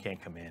someone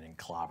can't come in and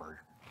clobber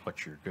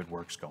what your good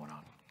work's going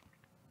on.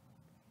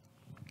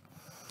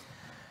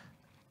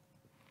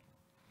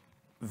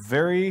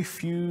 Very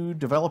few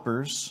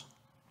developers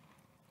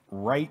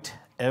write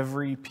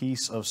every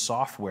piece of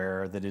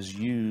software that is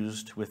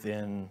used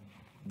within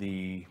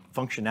the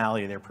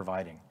functionality they're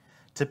providing.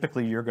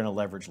 Typically, you're going to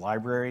leverage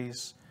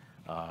libraries,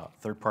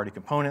 third-party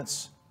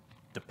components,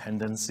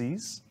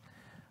 dependencies.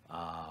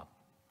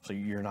 So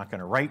you're not going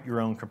to write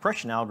your own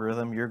compression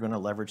algorithm. You're going to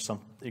leverage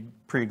some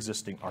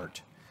pre-existing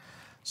art.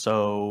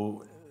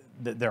 So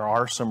there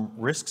are some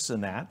risks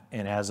in that.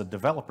 And as a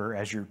developer,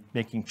 as you're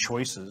making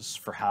choices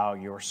for how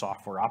your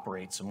software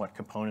operates and what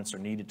components are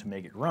needed to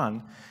make it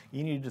run,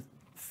 you need to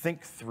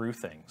think through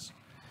things.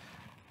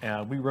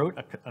 We wrote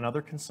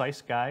another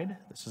concise guide.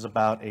 This is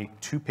about a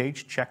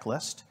 2-page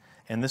checklist.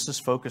 And this is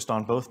focused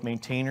on both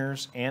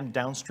maintainers and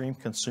downstream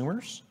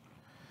consumers.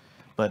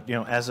 But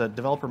as a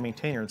developer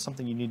maintainer, it's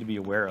something you need to be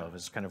aware of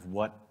is kind of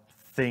what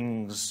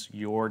things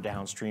your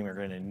downstream are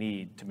going to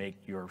need to make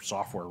your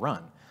software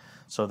run.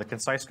 So the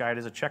concise guide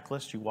is a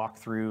checklist you walk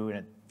through,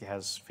 and it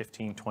has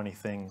 15, 20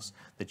 things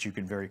that you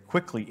can very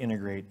quickly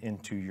integrate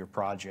into your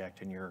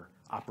project and your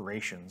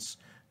operations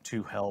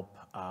to help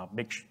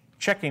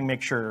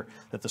make sure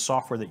that the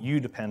software that you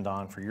depend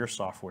on for your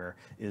software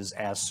is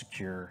as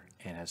secure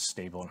and as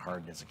stable and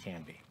hardened as it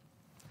can be.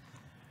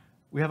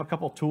 We have a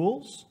couple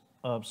tools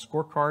of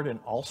Scorecard and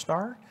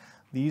All-Star.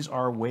 These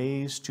are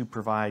ways to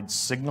provide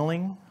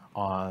signaling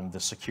on the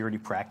security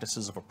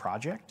practices of a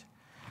project.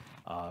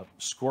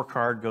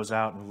 Scorecard goes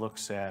out and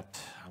looks at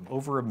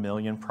over 1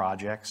 million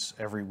projects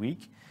every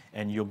week,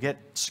 and you'll get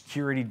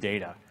security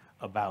data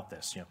about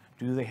this.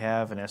 Do they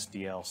have an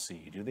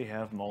SDLC? Do they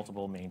have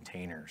multiple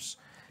maintainers?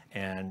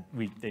 And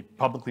they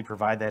publicly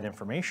provide that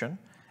information,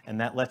 and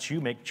that lets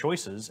you make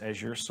choices as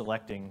you're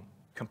selecting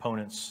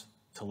components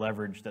to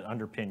leverage that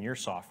underpin your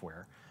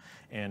software.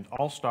 And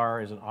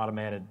All-Star is an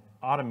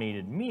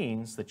automated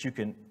means that you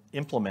can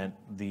implement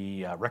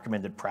the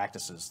recommended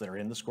practices that are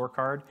in the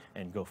scorecard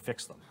and go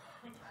fix them.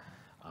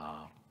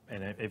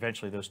 And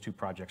eventually those two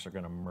projects are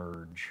going to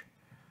merge.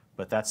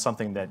 But that's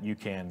something that you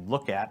can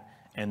look at.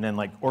 And then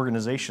like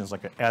organizations,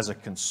 like as a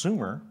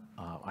consumer,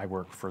 I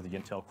work for the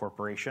Intel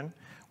Corporation.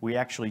 We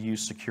actually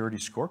use Security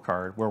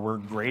Scorecard where we're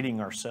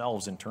grading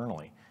ourselves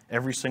internally.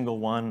 Every single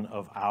one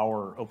of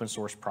our open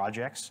source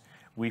projects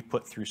we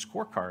put through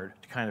Scorecard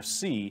to kind of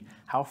see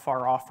how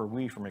far off are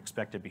we from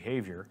expected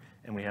behavior,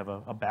 and we have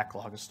a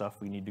backlog of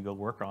stuff we need to go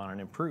work on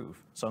and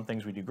improve. Some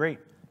things we do great,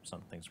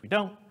 some things we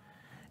don't,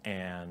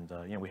 and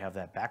we have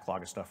that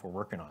backlog of stuff we're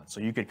working on.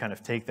 So you could kind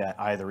of take that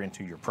either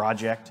into your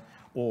project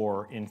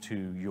or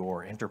into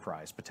your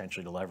enterprise,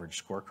 potentially to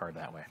leverage Scorecard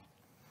that way.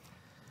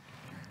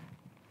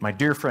 My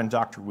dear friend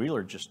Dr.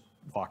 Wheeler just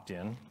walked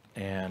in,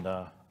 and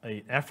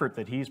an effort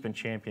that he's been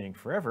championing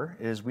forever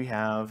is we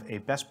have a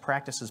best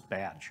practices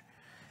badge.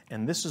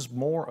 And this is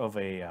more of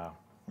a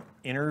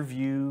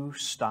interview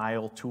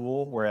style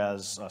tool,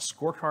 whereas a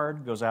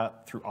Scorecard goes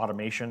out through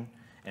automation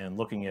and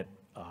looking at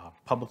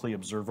publicly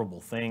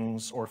observable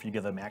things, or if you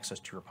give them access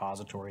to your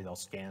repository, they'll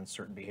scan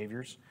certain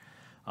behaviors.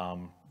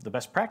 The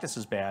best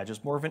practices badge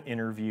is more of an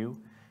interview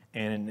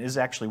and is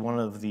actually one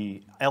of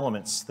the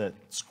elements that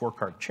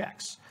Scorecard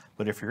checks.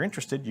 But if you're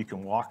interested, you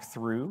can walk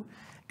through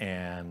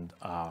and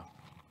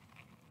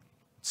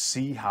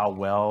see how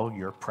well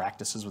your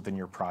practices within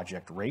your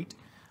project rate.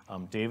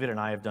 David and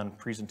I have done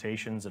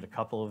presentations at a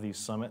couple of these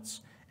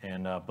summits,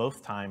 and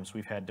both times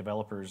we've had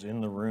developers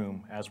in the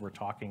room as we're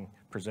talking,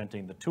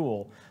 presenting the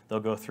tool. They'll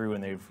go through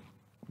and they've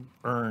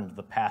earned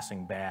the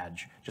passing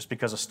badge just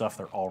because of stuff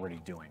they're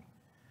already doing.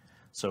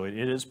 So it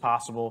is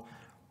possible.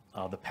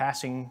 The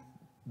passing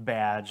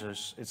badge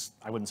is,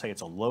 I wouldn't say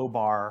it's a low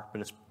bar, but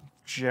it's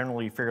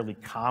generally fairly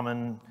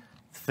common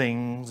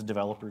things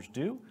developers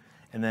do.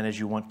 And then as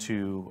you want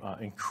to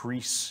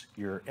increase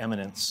your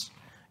eminence,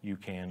 you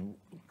can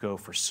go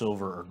for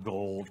silver or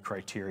gold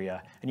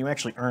criteria, and you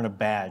actually earn a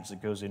badge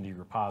that goes into your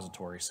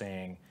repository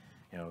saying,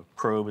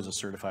 CRob is a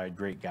certified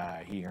great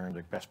guy. He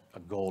earned a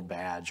gold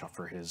badge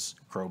for his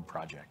CRob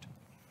project.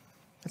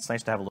 It's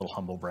nice to have a little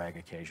humble brag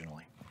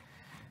occasionally.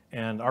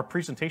 And our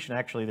presentation,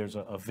 actually, there's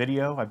a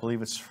video. I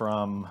believe it's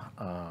from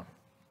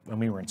when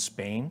we were in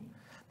Spain,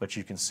 but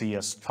you can see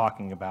us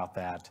talking about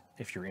that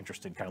if you're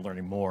interested in kind of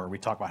learning more. We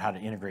talk about how to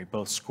integrate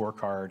both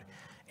Scorecard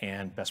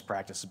and best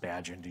practices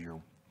badge into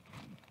your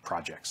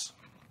projects.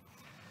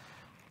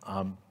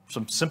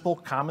 Some simple,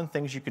 common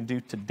things you can do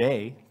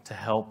today to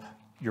help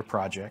your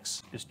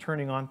projects is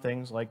turning on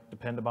things like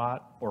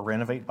Dependabot or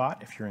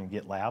RenovateBot if you're in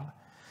GitLab.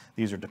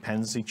 These are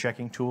dependency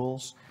checking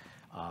tools.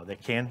 They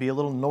can be a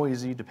little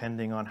noisy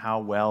depending on how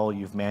well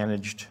you've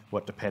managed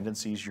what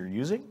dependencies you're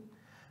using,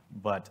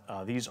 but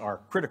these are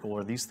critical,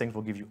 or these things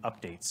will give you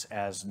updates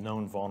as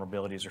known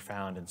vulnerabilities are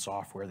found in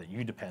software that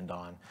you depend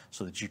on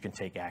so that you can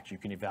take action.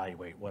 You can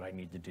evaluate what I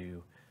need to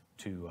do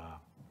to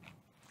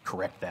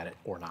correct that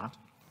or not.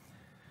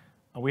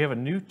 We have a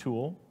new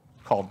tool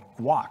called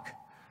Guac,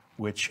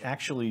 which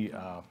actually,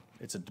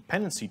 it's a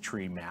dependency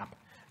tree map.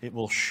 It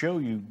will show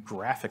you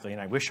graphically,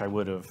 and I wish I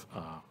would have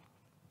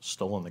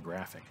stolen the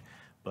graphic,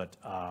 but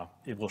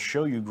it will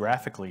show you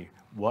graphically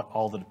what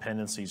all the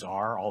dependencies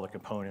are, all the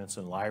components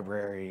and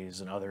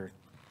libraries and other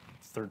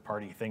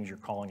third-party things you're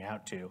calling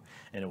out to,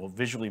 and it will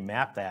visually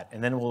map that,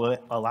 and then it will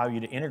allow you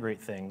to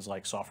integrate things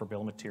like software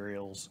bill of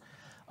materials,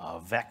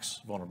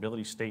 VEX,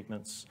 vulnerability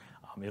statements.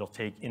 It'll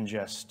take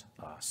ingest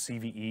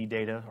CVE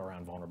data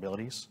around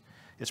vulnerabilities.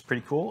 It's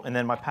pretty cool. And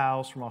then my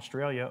pals from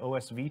Australia,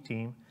 OSV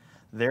team,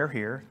 they're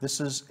here.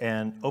 This is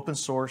an open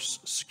source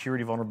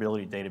security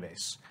vulnerability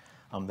database.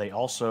 They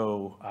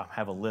also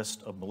have a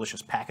list of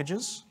malicious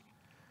packages.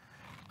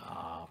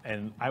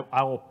 And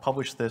I will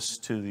publish this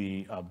to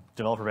the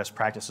Developer Best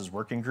Practices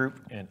Working Group,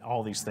 and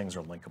all these things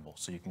are linkable,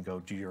 so you can go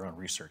do your own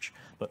research.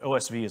 But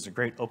OSV is a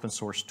great open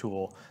source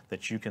tool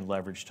that you can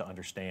leverage to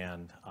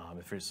understand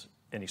if there's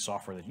any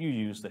software that you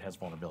use that has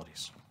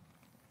vulnerabilities.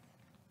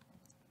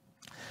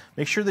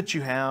 Make sure that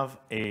you have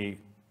a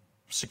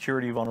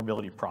security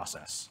vulnerability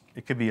process.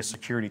 It could be a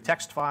security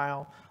text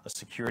file, a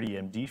security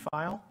MD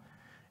file,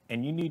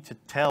 and you need to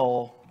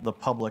tell the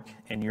public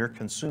and your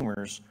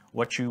consumers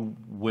what you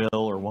will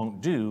or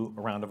won't do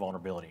around a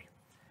vulnerability.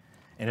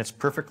 And it's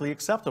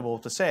acceptable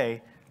to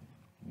say,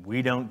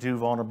 we don't do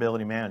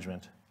vulnerability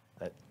management,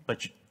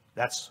 but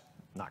that's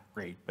not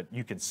great, but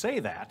you can say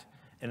that,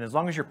 and as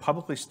long as you're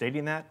publicly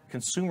stating that,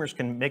 consumers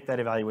can make that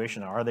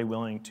evaluation. Are they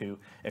willing to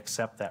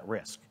accept that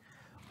risk?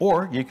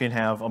 Or you can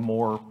have a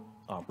more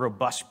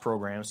robust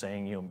program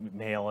saying,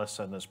 mail us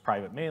on this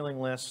private mailing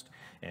list,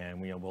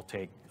 and we'll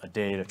take a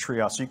day to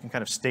triage, so you can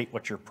kind of state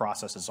what your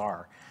processes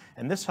are.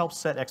 And this helps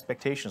set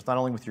expectations not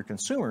only with your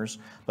consumers,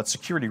 but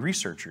security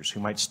researchers who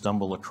might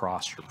stumble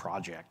across your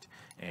project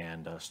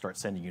and start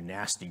sending you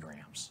nasty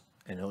grams.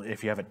 And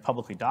if you have it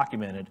publicly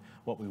documented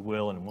what we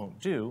will and won't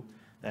do,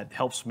 that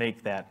helps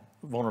make that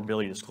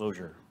vulnerability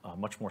disclosure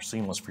much more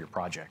seamless for your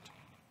project.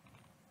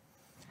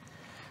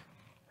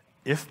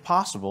 If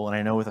possible, and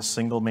I know with a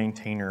single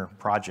maintainer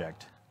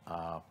project,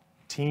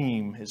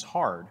 team is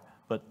hard,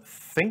 but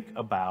think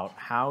about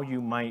how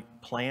you might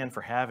plan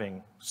for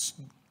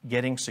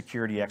getting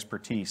security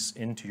expertise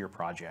into your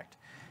project.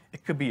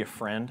 It could be a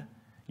friend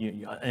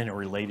in a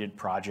related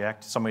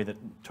project, somebody that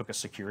took a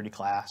security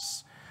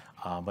class,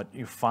 but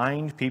you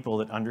find people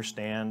that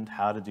understand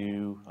how to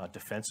do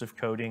defensive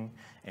coding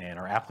and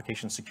are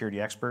application security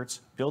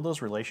experts. Build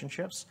those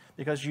relationships,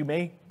 because you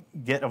may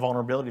get a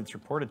vulnerability that's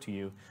reported to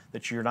you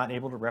that you're not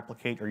able to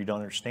replicate or you don't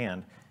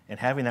understand. And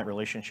having that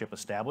relationship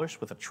established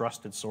with a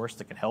trusted source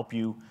that can help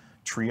you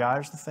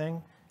triage the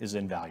thing is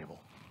invaluable.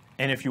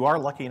 And if you are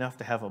lucky enough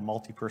to have a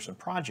multi-person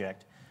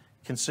project,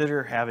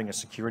 consider having a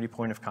security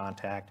point of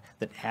contact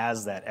that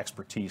has that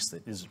expertise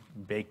that is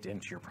baked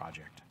into your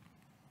project.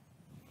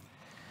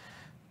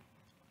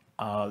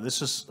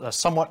 This is a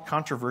somewhat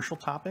controversial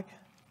topic.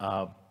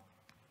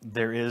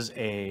 There is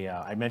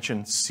I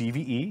mentioned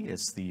CVE.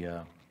 It's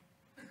the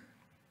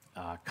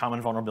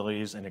Common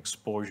Vulnerabilities and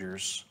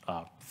Exposures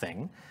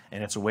thing,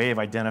 and it's a way of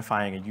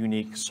identifying a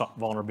unique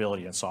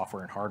vulnerability in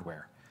software and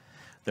hardware.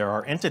 There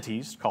are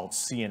entities called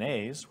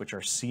CNAs, which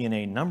are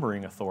CNA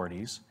numbering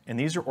authorities, and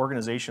these are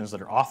organizations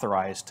that are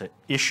authorized to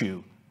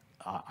issue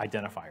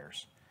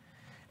identifiers.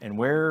 And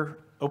where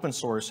open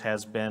source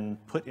has been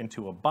put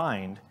into a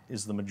bind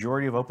is the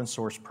majority of open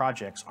source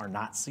projects are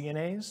not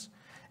CNAs,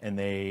 and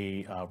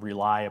they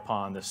rely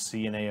upon the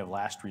CNA of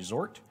last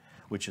resort,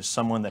 which is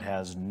someone that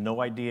has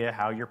no idea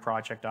how your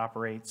project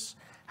operates,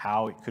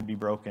 how it could be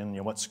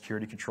broken, what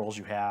security controls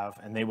you have,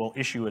 and they will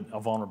issue a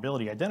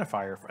vulnerability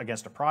identifier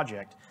against a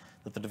project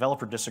that the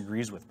developer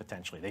disagrees with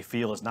potentially. They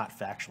feel is not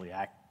factually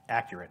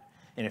accurate.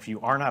 And if you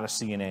are not a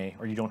CNA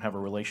or you don't have a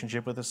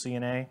relationship with a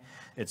CNA,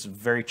 it's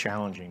very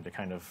challenging to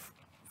kind of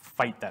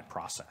fight that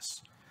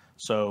process.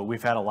 So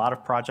we've had a lot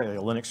of projects, like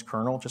the Linux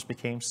kernel just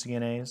became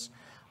CNAs.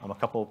 A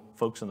couple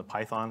folks in the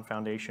Python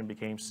Foundation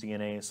became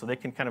CNAs, so they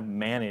can kind of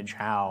manage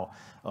how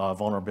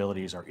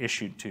vulnerabilities are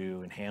issued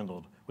to and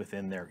handled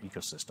within their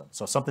ecosystem.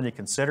 So something to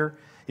consider.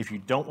 If you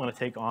don't want to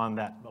take on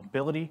that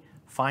ability,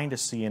 find a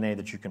CNA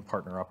that you can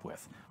partner up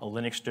with, a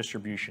Linux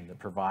distribution that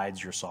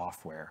provides your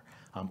software.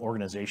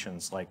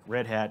 Organizations like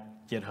Red Hat,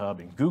 GitHub,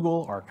 and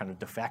Google are kind of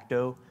de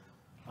facto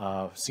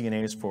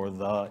CNAs for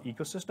the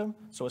ecosystem.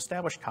 So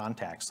establish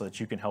contacts so that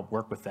you can help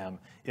work with them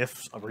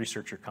if a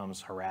researcher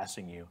comes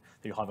harassing you,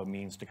 that you'll have a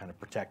means to kind of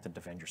protect and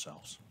defend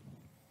yourselves.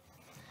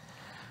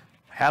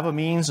 Have a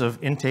means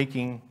of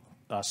intaking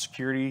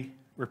security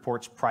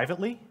reports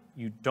privately.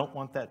 You don't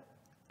want that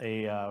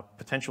a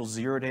potential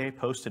zero-day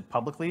posted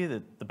publicly,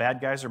 that the bad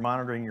guys are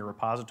monitoring your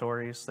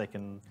repositories. They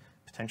can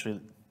potentially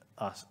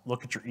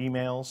look at your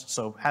emails.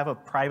 So have a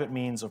private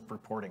means of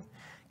reporting.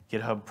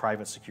 GitHub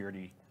private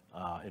security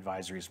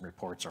advisories and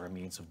reports are a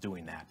means of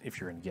doing that if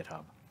you're in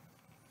GitHub.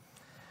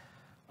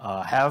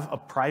 Have a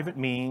private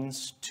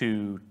means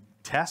to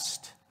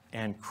test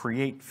and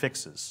create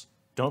fixes.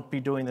 Don't be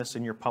doing this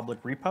in your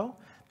public repo,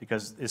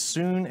 Because as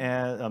soon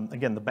as,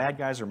 again, the bad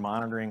guys are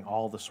monitoring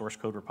all the source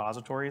code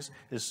repositories.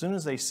 As soon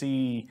as they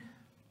see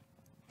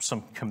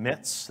some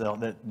commits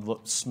that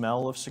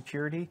smell of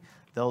security,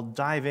 they'll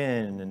dive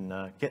in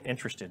and get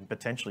interested and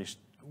potentially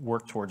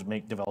work towards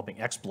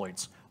developing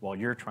exploits while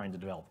you're trying to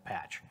develop a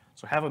patch.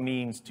 So have a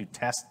means to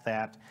test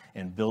that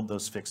and build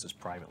those fixes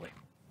privately.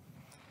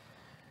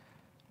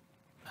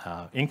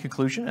 In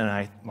conclusion, and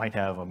I might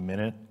have a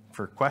minute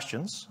for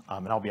questions,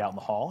 and I'll be out in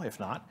the hall if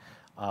not,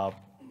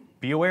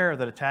 be aware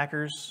that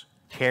attackers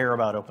care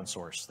about open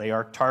source. They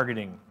are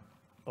targeting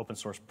open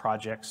source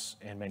projects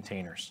and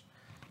maintainers.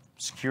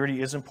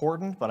 Security is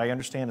important, but I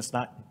understand it's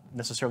not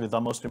necessarily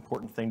the most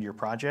important thing to your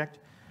project.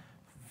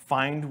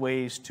 Find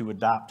ways to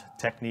adopt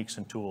techniques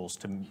and tools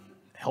to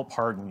help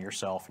harden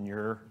yourself and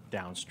your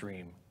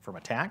downstream from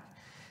attack.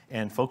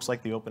 And folks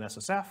like the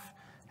OpenSSF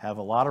have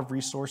a lot of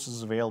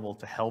resources available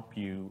to help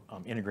you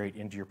integrate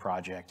into your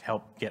project,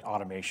 help get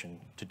automation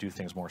to do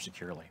things more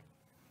securely.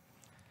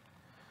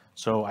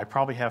 So I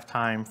probably have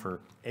time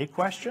for a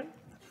question.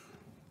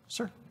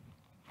 Sir?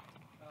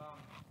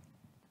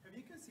 Have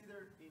you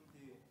considered in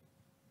the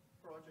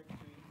project to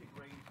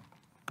integrate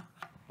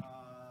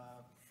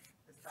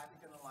static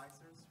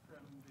analyzers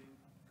from the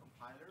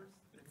compilers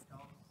that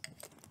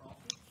helps the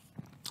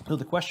process? So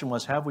the question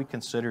was, have we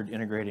considered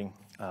integrating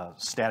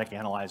static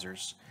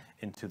analyzers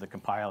into the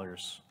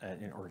compilers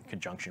or in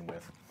conjunction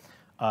with?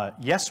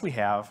 Yes, we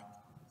have.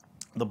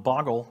 The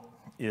Boggle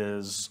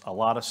is a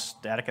lot of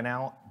static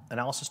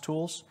analysis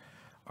tools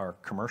are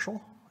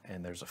commercial,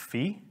 and there's a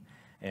fee,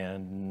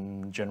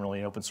 and generally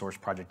an open source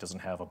project doesn't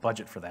have a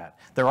budget for that.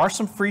 There are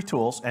some free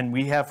tools, and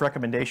we have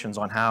recommendations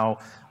on how,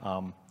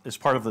 as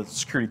part of the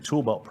Security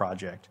Toolbelt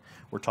project,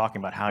 we're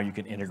talking about how you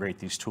can integrate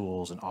these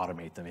tools and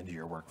automate them into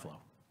your workflow.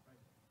 Right.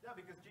 Yeah,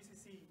 because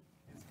GCC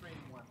is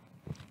creating one.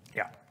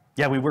 Yeah.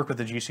 Yeah, we work with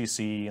the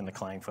GCC and the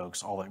Clang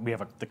folks. We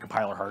have the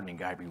compiler hardening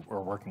guide.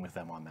 We're working with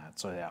them on that.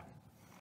 So yeah.